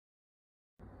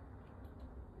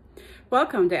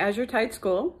Welcome to Azure Tide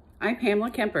School. I'm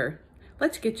Pamela Kemper.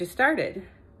 Let's get you started.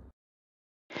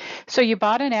 So you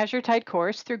bought an Azure Tide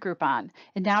course through Groupon,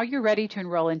 and now you're ready to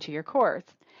enroll into your course.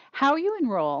 How you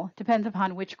enroll depends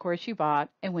upon which course you bought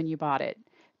and when you bought it.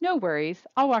 No worries,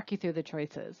 I'll walk you through the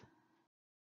choices.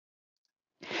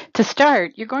 To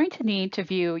start, you're going to need to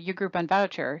view your Groupon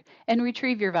voucher and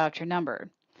retrieve your voucher number.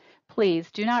 Please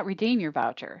do not redeem your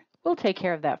voucher. We'll take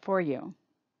care of that for you.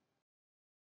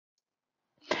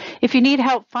 If you need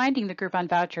help finding the Groupon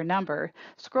voucher number,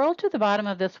 scroll to the bottom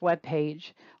of this web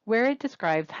page where it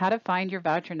describes how to find your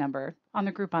voucher number on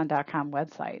the Groupon.com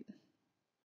website.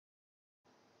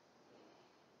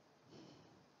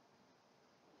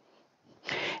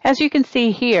 As you can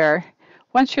see here,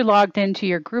 once you're logged into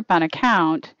your Groupon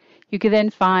account, you can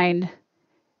then find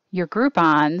your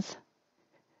Groupons.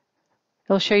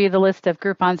 It'll show you the list of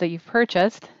Groupons that you've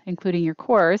purchased, including your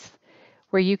course,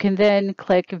 where you can then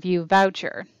click View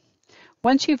Voucher.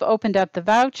 Once you've opened up the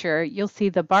voucher, you'll see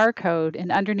the barcode,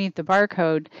 and underneath the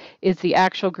barcode is the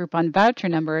actual Groupon voucher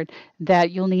number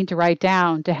that you'll need to write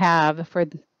down to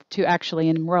actually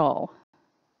enroll.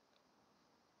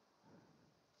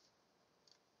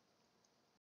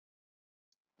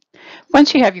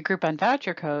 Once you have your Groupon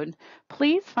voucher code,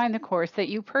 please find the course that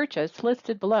you purchased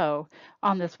listed below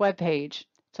on this web page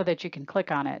so that you can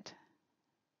click on it.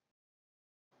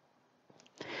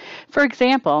 For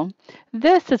example,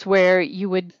 this is where you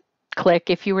would click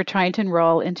if you were trying to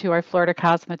enroll into our Florida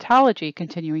Cosmetology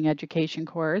continuing education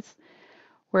course,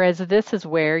 whereas this is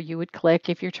where you would click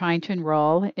if you're trying to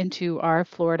enroll into our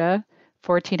Florida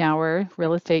 14-hour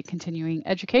real estate continuing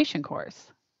education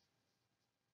course.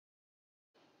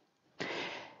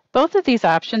 Both of these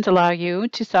options allow you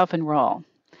to self-enroll.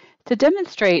 To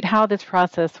demonstrate how this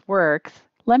process works,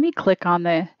 let me click on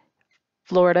the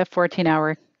Florida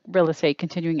 14-hour real estate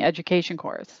continuing education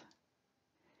course.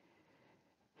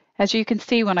 As you can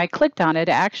see, when I clicked on it,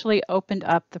 it actually opened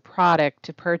up the product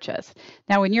to purchase.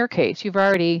 Now, in your case, you've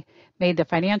already made the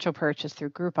financial purchase through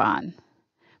Groupon,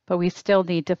 but we still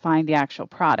need to find the actual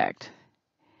product.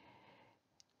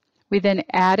 We then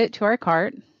add it to our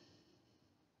cart.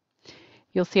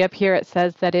 You'll see up here it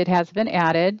says that it has been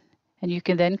added, and you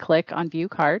can then click on View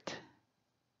Cart.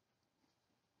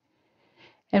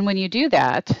 And when you do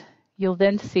that, you'll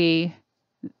then see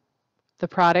the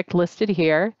product listed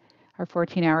here. Our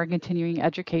 14-hour continuing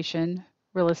education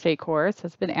real estate course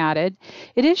has been added.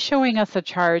 It is showing us a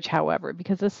charge, however,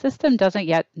 because the system doesn't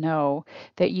yet know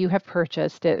that you have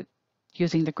purchased it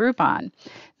using the Groupon.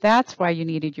 That's why you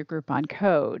needed your Groupon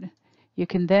code. You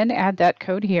can then add that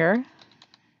code here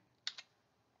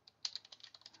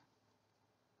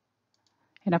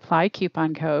and apply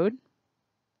coupon code.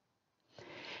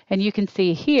 And you can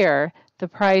see here the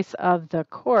price of the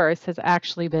course has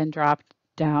actually been dropped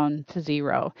down to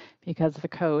 0 because the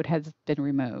code has been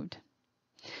removed.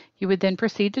 You would then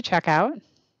proceed to checkout.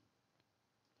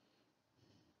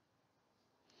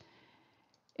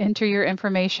 Enter your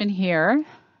information here.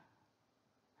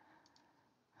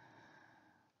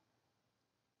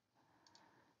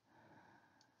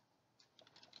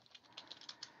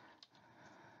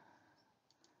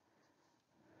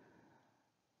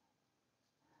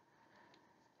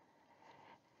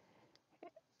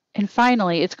 And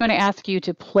finally, it's going to ask you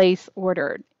to place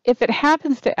order. If it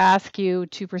happens to ask you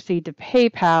to proceed to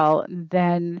PayPal,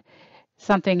 then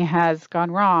something has gone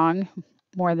wrong.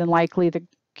 More than likely, the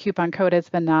coupon code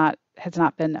has not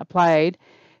been applied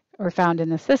or found in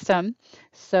the system,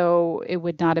 so it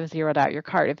would not have zeroed out your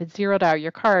cart. If it zeroed out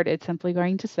your cart, it's simply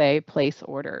going to say place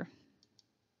order.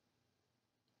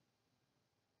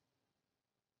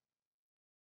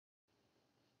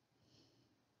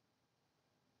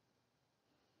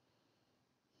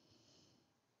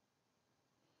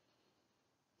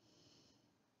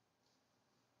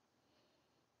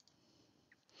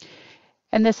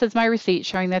 And this is my receipt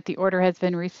showing that the order has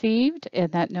been received and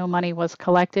that no money was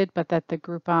collected, but that the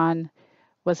Groupon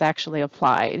was actually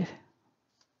applied.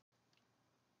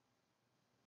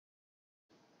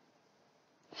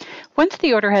 Once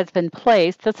the order has been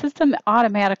placed, the system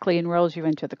automatically enrolls you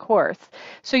into the course.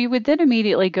 So you would then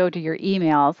immediately go to your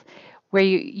emails, where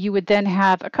you would then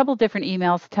have a couple different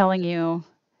emails telling you,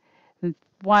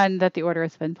 one, that the order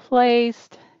has been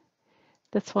placed.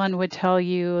 This one would tell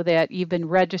you that you've been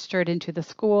registered into the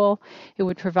school. It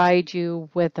would provide you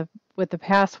with the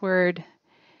password,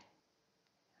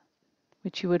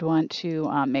 which you would want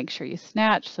to make sure you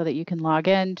snatch so that you can log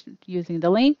in using the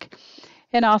link,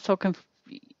 and also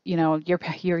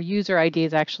your user ID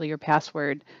is actually your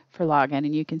password for login,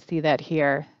 and you can see that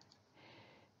here.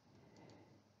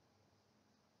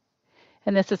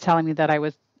 And this is telling me that I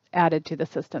was added to the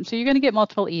system. So you're going to get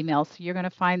multiple emails. So you're going to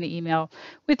find the email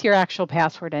with your actual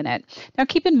password in it. Now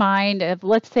keep in mind, if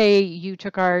let's say you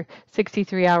took our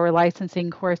 63-hour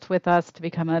licensing course with us to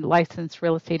become a licensed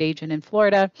real estate agent in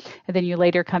Florida, and then you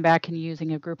later come back and you're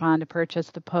using a Groupon to purchase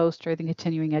the post or the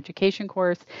continuing education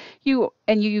course, you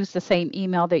use the same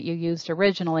email that you used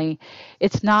originally,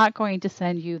 it's not going to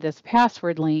send you this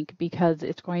password link because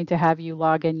it's going to have you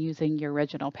log in using your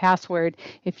original password.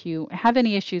 If you have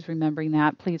any issues remembering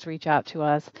that, please reach out to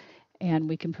us and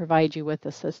we can provide you with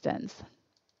assistance.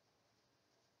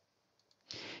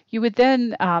 You would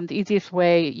then, the easiest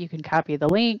way, you can copy the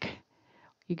link.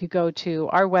 You could go to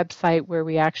our website where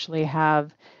we actually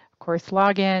have course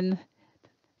login,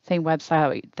 same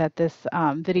website that this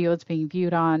video is being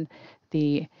viewed on,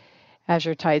 the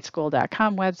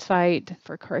AzureTideschool.com website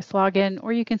for course login,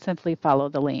 or you can simply follow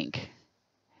the link.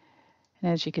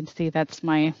 And as you can see, that's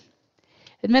my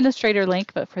administrator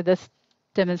link, but for this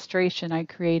demonstration, I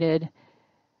created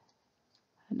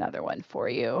another one for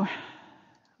you.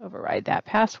 Override that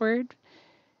password.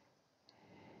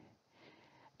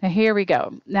 Now here we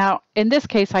go. Now in this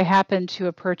case, I happen to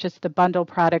have purchased the bundle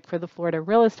product for the Florida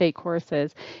real estate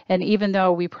courses. And even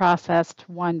though we processed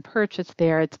one purchase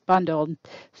there, it's bundled.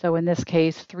 So in this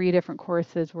case, 3 different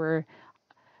courses were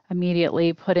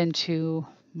immediately put into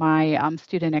my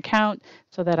student account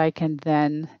so that I can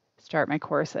then start my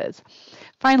courses.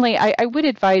 Finally, I would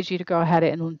advise you to go ahead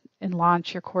and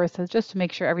launch your courses just to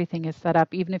make sure everything is set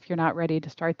up, even if you're not ready to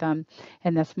start them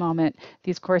in this moment.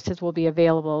 These courses will be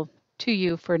available to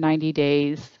you for 90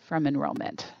 days from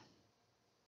enrollment.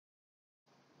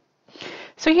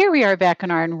 So here we are back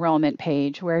on our enrollment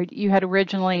page where you had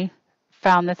originally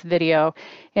found this video,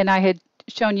 and I had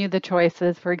shown you the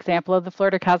choices, for example, of the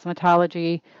Florida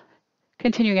Cosmetology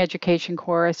continuing education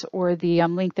course or the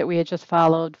link that we had just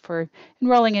followed for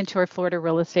enrolling into our Florida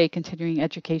Real Estate Continuing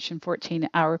Education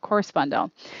 14-hour course bundle.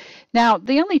 Now,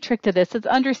 the only trick to this is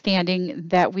understanding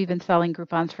that we've been selling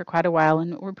Groupons for quite a while,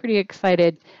 and we're pretty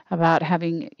excited about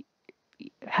having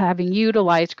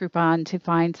utilized Groupon to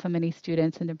find so many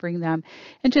students and to bring them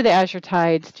into the Azure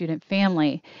Tide student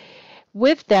family.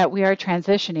 With that, we are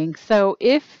transitioning. So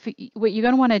what you're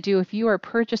going to want to do, if you are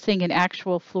purchasing an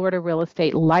actual Florida real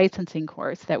estate licensing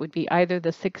course, that would be either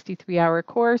the 63-hour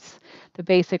course, the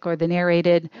basic or the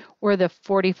narrated, or the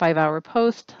 45-hour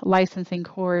post licensing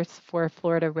course for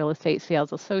Florida Real Estate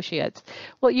Sales Associates.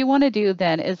 What you want to do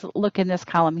then is look in this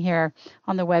column here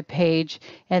on the web page,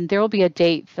 and there will be a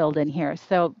date filled in here.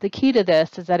 So the key to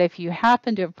this is that if you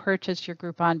happen to have purchased your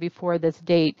Groupon before this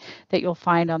date that you'll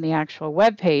find on the actual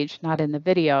web page, not in the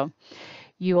video,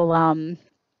 you'll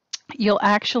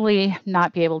actually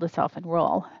not be able to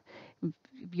self-enroll.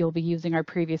 You'll be using our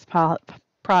previous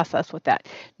process with that.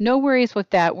 No worries with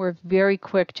that. We're very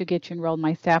quick to get you enrolled.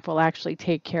 My staff will actually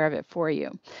take care of it for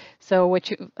you. So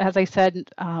as I said,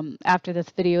 after this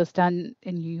video is done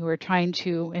and you are trying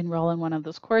to enroll in one of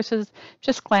those courses,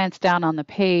 just glance down on the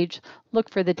page, look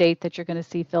for the date that you're going to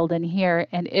see filled in here.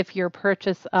 And if your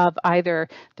purchase of either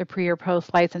the pre or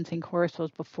post licensing course was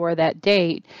before that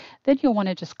date, then you'll want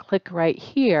to just click right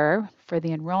here for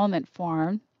the enrollment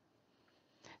form.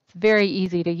 It's very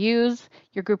easy to use.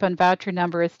 Your Groupon voucher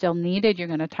number is still needed. You're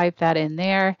going to type that in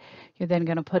there. You're then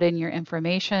going to put in your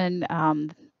information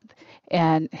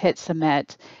and hit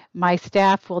submit. My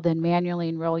staff will then manually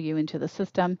enroll you into the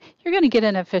system. You're going to get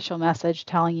an official message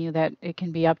telling you that it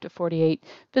can be up to 48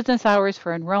 business hours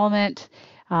for enrollment.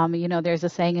 There's a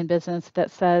saying in business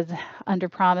that says under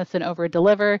promise and over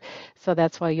deliver. So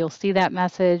that's why you'll see that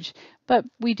message. But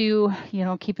we do,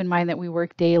 keep in mind that we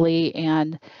work daily,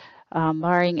 and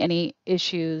barring any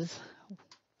issues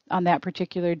on that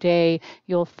particular day,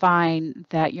 you'll find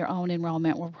that your own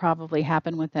enrollment will probably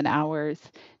happen within hours,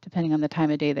 depending on the time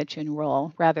of day that you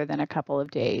enroll, rather than a couple of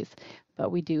days.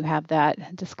 But we do have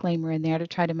that disclaimer in there to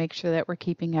try to make sure that we're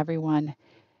keeping everyone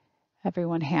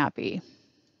happy.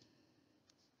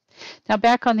 Now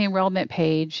back on the enrollment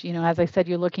page, as I said,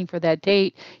 you're looking for that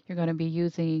date. You're going to be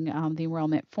using the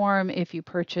enrollment form. If you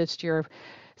purchased your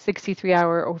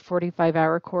 63-hour or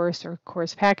 45-hour course or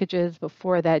course packages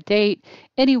before that date,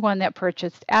 anyone that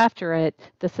purchased after it,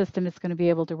 the system is going to be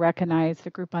able to recognize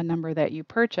the Groupon number that you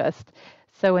purchased.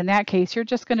 So in that case, you're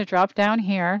just going to drop down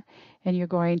here and you're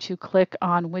going to click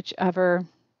on whichever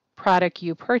product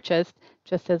you purchased,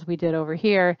 just as we did over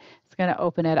here. It's going to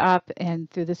open it up, and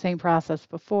through the same process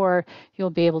before, you'll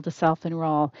be able to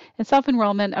self-enroll. And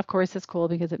self-enrollment, of course, is cool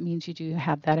because it means you do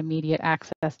have that immediate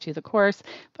access to the course.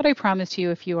 But I promise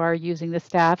you, if you are using the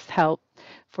staff's help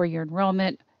for your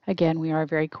enrollment, again, we are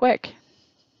very quick.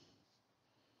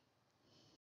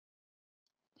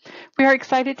 We are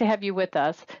excited to have you with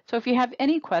us. So if you have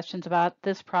any questions about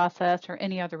this process or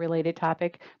any other related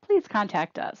topic, please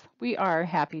contact us. We are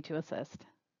happy to assist.